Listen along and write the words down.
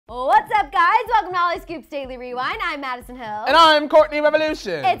What's up, guys? Welcome to Hollyscoop's Daily Rewind. I'm Madison Hill. And I'm Courtney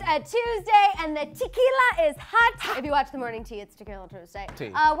Revolution. It's a Tuesday, and the tequila is hot. If you watch the morning tea, it's Tequila Tuesday.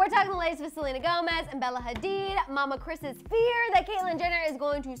 We're talking the latest with Selena Gomez and Bella Hadid. Mama Kris's fear that Caitlyn Jenner is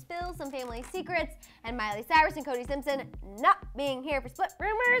going to spill some family secrets, and Miley, Cyrus, and Cody Simpson not being here for split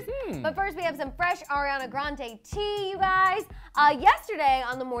rumors. But first, we have some fresh Ariana Grande tea, you guys. Yesterday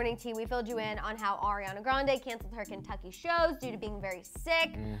on the morning tea, we filled you in on how Ariana Grande canceled her Kentucky shows due to being very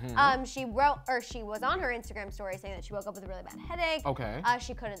sick. She was on her Instagram story saying that she woke up with a really bad headache. Okay.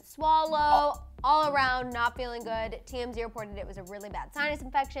 She couldn't swallow. All around, not feeling good. TMZ reported it was a really bad sinus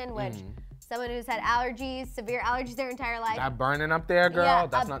infection, which someone who's had allergies, severe allergies their entire life. That burning up there, girl, yeah,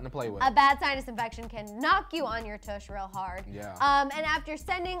 that's nothing to play with. A bad sinus infection can knock you on your tush real hard. Yeah. And after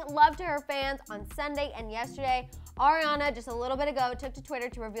sending love to her fans on Sunday and yesterday, Ariana, just a little bit ago, took to Twitter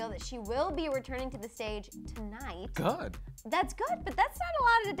to reveal that she will be returning to the stage tonight. Good. That's good, but that's not a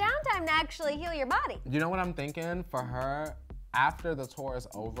lot of the downtime to actually heal your body. You know what I'm thinking? For her, after the tour is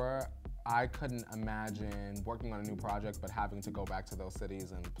over, I couldn't imagine working on a new project but having to go back to those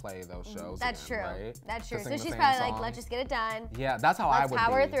cities and play those shows. That's again, true. Right? That's true. To So sing she's the probably same like, let's just get it done. Yeah, that's how I would be. Let's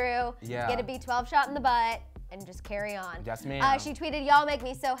power through, yeah. get a B12 shot in the butt, and just carry on. Yes, ma'am. She tweeted, y'all make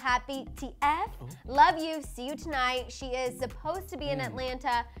me so happy, TF. Love you, see you tonight. She is supposed to be in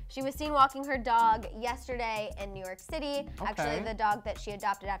Atlanta. She was seen walking her dog yesterday in New York City. Okay. Actually, the dog that she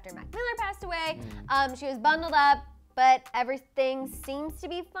adopted after Mac Miller passed away. She was bundled up, but everything seems to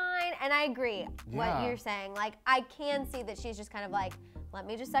be fine. And I agree what you're saying. Like, I can see that she's just kind of like, let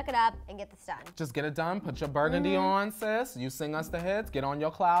me just suck it up and get this done. Just get it done, put your burgundy on, sis. You sing us the hits, get on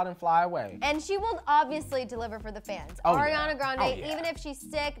your cloud and fly away. And she will obviously deliver for the fans. Ariana Grande, even if she's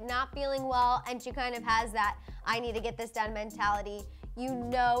sick, not feeling well, and she kind of has that I need to get this done mentality, you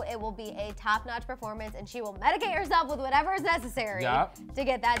know it will be a top-notch performance, and she will medicate herself with whatever is necessary to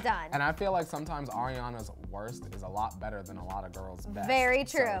get that done. And I feel like sometimes Ariana's worst is a lot better than a lot of girls' best. Very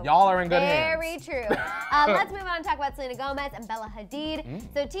true. So y'all are in good hands. Very true. Let's move on and talk about Selena Gomez and Bella Hadid.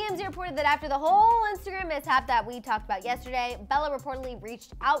 So TMZ reported that after the whole Instagram mishap that we talked about yesterday, Bella reportedly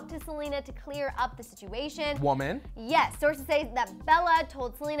reached out to Selena to clear up the situation. Woman. Yes, sources say that Bella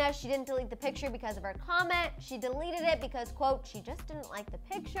told Selena she didn't delete the picture because of her comment. She deleted it because, quote, she just didn't like the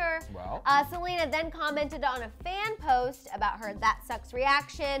picture. Well. Selena then commented on a fan post about her "that sucks"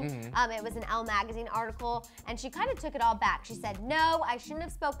 reaction. It was an Elle magazine article, and she kind of took it all back. She said, no, I shouldn't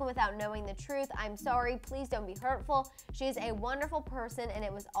have spoken without knowing the truth. I'm sorry, please don't be hurtful. She is a wonderful person, and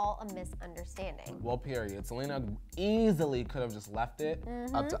it was all a misunderstanding. Well, period. Selena easily could have just left it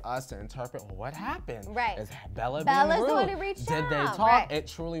up to us to interpret what happened. Right. Is Bella Bella's being rude? the one who reached Did out. they talk? Right. It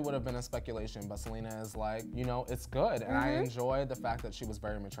truly would have been a speculation, but Selena is like, you know, it's good. And I enjoyed the fact that she was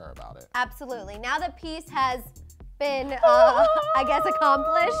very mature about it. Absolutely. Now that peace has been, I guess,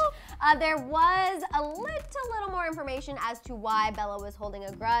 accomplished, there was a little more information as to why Bella was holding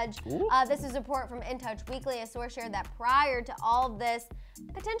a grudge. This is a report from In Touch Weekly. A source shared that prior to all of this,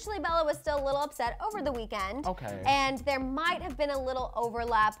 potentially Bella was still a little upset over the weekend. Okay. And there might have been a little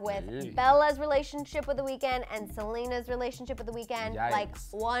overlap with Bella's relationship with the weekend and Selena's relationship with the weekend. Yikes. Like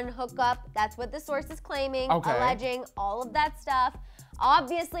one hookup. That's what the source is claiming, Okay. alleging, all of that stuff.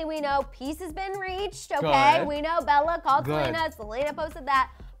 Obviously, we know peace has been reached, okay? Good. We know Bella called Good. Selena, Selena posted that.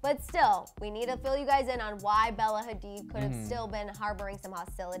 But still, we need to fill you guys in on why Bella Hadid could have still been harboring some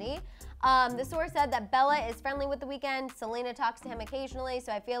hostility. The source said that Bella is friendly with the weekend. Selena talks to him occasionally,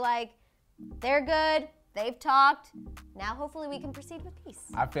 so I feel like they're good. They've talked. Now, hopefully, we can proceed with peace.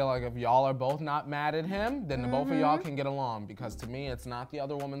 I feel like if y'all are both not mad at him, then the both of y'all can get along, because to me, it's not the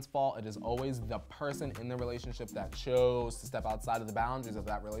other woman's fault. It is always the person in the relationship that chose to step outside of the boundaries of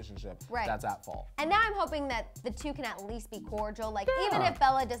that relationship that's at fault. And now I'm hoping that the two can at least be cordial. Like, even if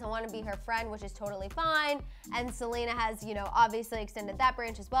Bella doesn't want to be her friend, which is totally fine, and Selena has, you know, obviously extended that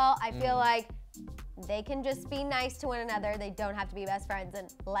branch as well, I feel like they can just be nice to one another. They don't have to be best friends,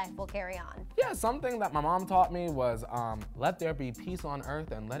 and life will carry on. Yeah, something that my mom taught me was, let there be peace on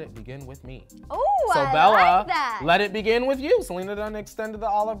earth and let it begin with me. Oh, So I Bella, like that. let it begin with you. Selena done extended the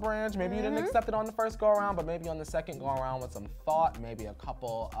olive branch. Maybe you didn't accept it on the first go around, but maybe on the second go around with some thought, maybe a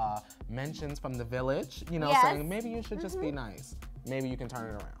couple mentions from the village, you know, saying maybe you should just be nice. Maybe you can turn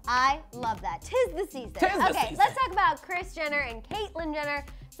it around. I love that. Tis the season. Okay, let's talk about Kris Jenner and Caitlyn Jenner.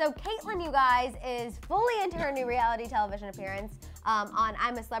 So Caitlyn, you guys, is fully into her new reality television appearance on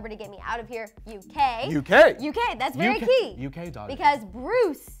I'm a Celebrity, Get Me Out of Here, UK. UK. UK, that's very key. UK, dog. Because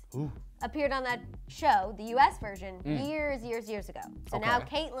Bruce appeared on that show, the US version, years ago. So now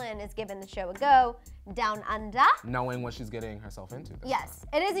Caitlyn is giving the show a go down under. Knowing what she's getting herself into. Yes,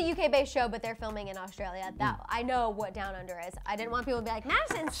 it is a UK-based show, but they're filming in Australia. That I know what down under is. I didn't want people to be like,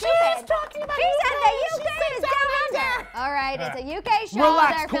 Madison's stupid. She's talking about she said the UK is down under. All right, it's a UK show.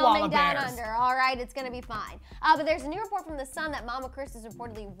 Relax, they're filming down bears. under. All right, it's gonna be fine. But there's a new report from The Sun that Mama Kris is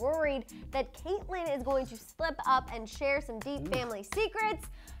reportedly worried that Caitlyn is going to slip up and share some deep family secrets.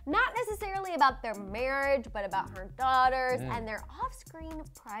 Not necessarily about their marriage, but about her daughters and their off-screen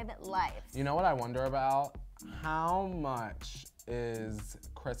private lives. You know what I wonder about? How much is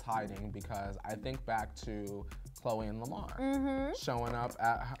Kris hiding? Because I think back to Chloe and Lamar showing up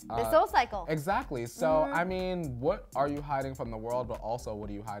at the Soul Cycle. Exactly. So I mean, what are you hiding from the world, but also what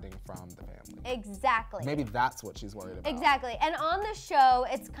are you hiding from the family? Exactly. Maybe that's what she's worried about. Exactly. And on the show,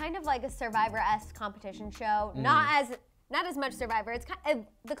 it's kind of like a Survivor-esque competition show. Not as much Survivor. It's kind of,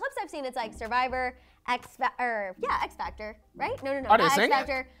 the clips I've seen, it's like Survivor, X Factor, right? No, Are they not singing? X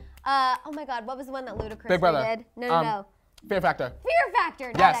Factor. Oh my God, what was the one that Ludacris Big Brother. did? No. Fear Factor. Fear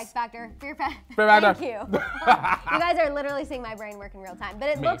Factor, not Yes. X Factor. Fear Factor. Fear Factor. Thank you. You guys are literally seeing my brain work in real time. But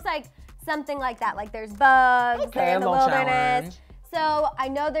it looks like something like that. Like there's bugs, they're in the wilderness. Challenge. So I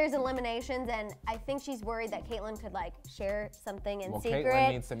know there's eliminations, and I think she's worried that Caitlyn could like share something in secret. Caitlyn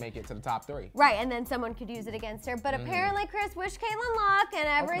needs to make it to the top 3. Right, and then someone could use it against her. But apparently Kris wished Caitlyn luck, and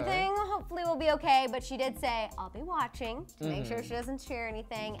everything hopefully will be okay. But she did say, I'll be watching to make sure she doesn't share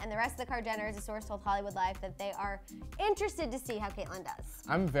anything. And the rest of the Kardashians, a source told Hollywood Life that they are interested to see how Caitlyn does.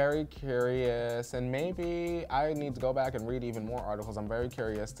 I'm very curious, and maybe I need to go back and read even more articles. I'm very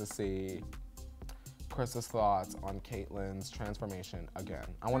curious to see Kris's thoughts on Caitlyn's transformation again.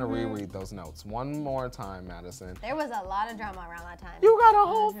 I want to reread those notes one more time, Madison. There was a lot of drama around that time. You got a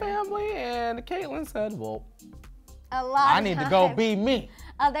whole family, and Caitlyn said, well, a lot I need to go be me.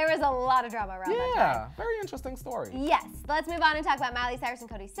 There was a lot of drama around that time. Yeah, very interesting story. Yes, let's move on and talk about Miley Cyrus and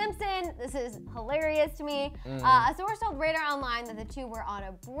Cody Simpson. This is hilarious to me. A source told Radar Online that the two were on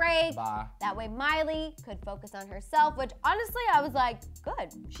a break. That way Miley could focus on herself, which honestly I was like,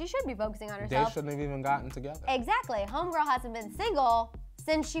 good. She should be focusing on herself. They shouldn't have even gotten together. Exactly. Homegirl hasn't been single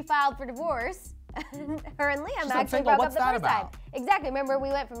since she filed for divorce. Her and Liam actually broke up the first time. Exactly. Remember, we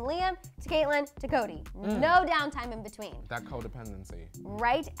went from Liam to Caitlyn to Cody. No downtime in between. That codependency.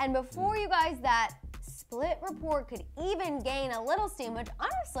 Right? And before you guys, that split report could even gain a little steam, which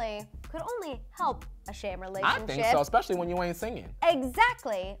honestly could only help a sham relationship. I think so, especially when you ain't singing.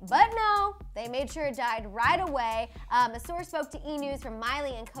 Exactly. But no, they made sure it died right away. A source spoke to E! News from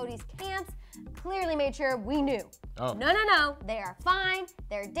Miley and Cody's camps, clearly made sure we knew. No, they are fine,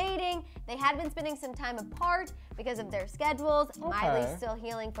 they're dating, they had been spending some time apart because of their schedules. Miley's still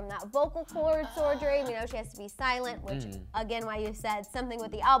healing from that vocal cord surgery. We know she has to be silent, which again, why you said something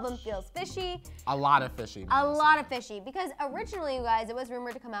with the album feels fishy. A lot of fishy. A lot of fishy, because originally, you guys, it was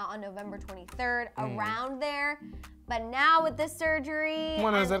rumored to come out on November 23rd, around there. But now with this surgery...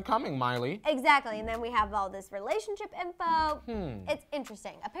 When is it coming, Miley? Exactly, and then we have all this relationship info. It's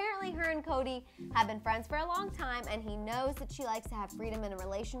interesting. Apparently, her and Cody have been friends for a long time, and he knows that she likes to have freedom in a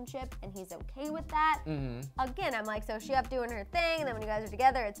relationship, and he's okay with that. Again, I'm like, so she up doing her thing, and then when you guys are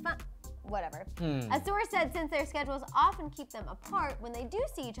together, it's fun. Whatever. A source said since their schedules often keep them apart, when they do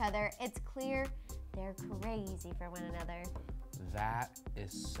see each other, it's clear they're crazy for one another. That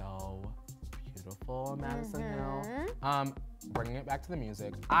is so beautiful, Madison Hill. Bringing it back to the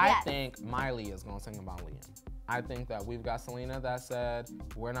music, I think Miley is gonna sing about Liam. I think that we've got Selena that said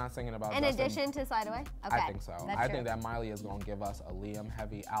we're not singing about In Justin. addition to Slide Away? Okay. I think so. I think that Miley is gonna give us a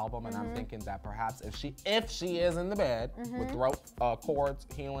Liam-heavy album, and I'm thinking that perhaps if she is in the bed with throat cords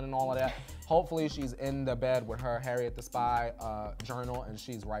healing and all of that, hopefully she's in the bed with her Harriet the Spy journal and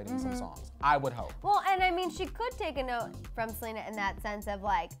she's writing some songs. I would hope. Well, and I mean, she could take a note from Selena in that sense of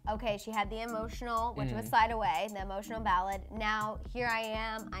like, okay, she had the emotional, which was Slide Away, the emotional ballad. Now here I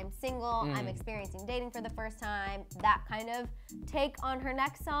am, I'm single, I'm experiencing dating for the first time. That kind of take on her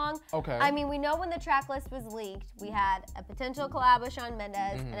next song. Okay. I mean, we know when the track list was leaked, we had a potential collab with Shawn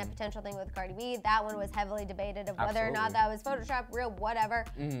Mendes and a potential thing with Cardi B. That one was heavily debated of whether or not that was Photoshop, real, whatever.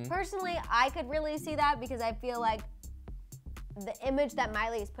 Personally, I could really see that because I feel like the image that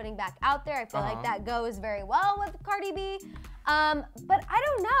Miley is putting back out there, I feel like that goes very well with Cardi B. But I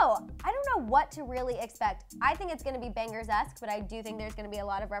don't know. I don't know what to really expect. I think it's going to be bangers-esque, but I do think there's going to be a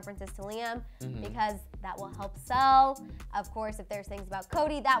lot of references to Liam because that will help sell. Of course, if there's things about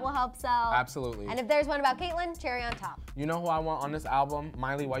Cody, that will help sell. Absolutely. And if there's one about Caitlyn, cherry on top. You know who I want on this album?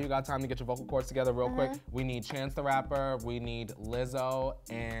 Miley, while you got time to get your vocal cords together real quick, we need Chance the Rapper, we need Lizzo,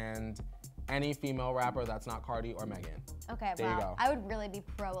 and any female rapper that's not Cardi or Megan. Okay, there you go. I would really be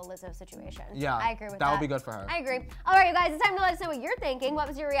pro a Lizzo situation. Yeah, I agree with that. That would be good for her. I agree. All right, you guys, it's time to let us know what you're thinking. What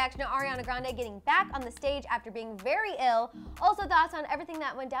was your reaction to Ariana Grande getting back on the stage after being very ill? Also, thoughts on everything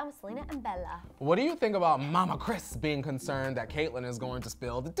that went down with Selena and Bella. What do you think about Mama Kris being concerned that Caitlyn is going to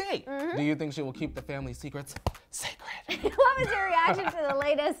spill the date? Do you think she will keep the family secrets sacred? What was your reaction to the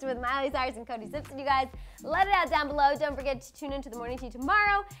latest with Miley, Cyrus, and Cody Simpson, you guys? Let it out down below. Don't forget to tune into the Morning Tea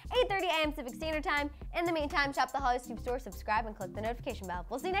tomorrow, 8:30 a.m. Pacific Standard Time. In the meantime, shop the Hollyscoop store, subscribe, and click the notification bell.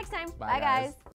 We'll see you next time. Bye guys.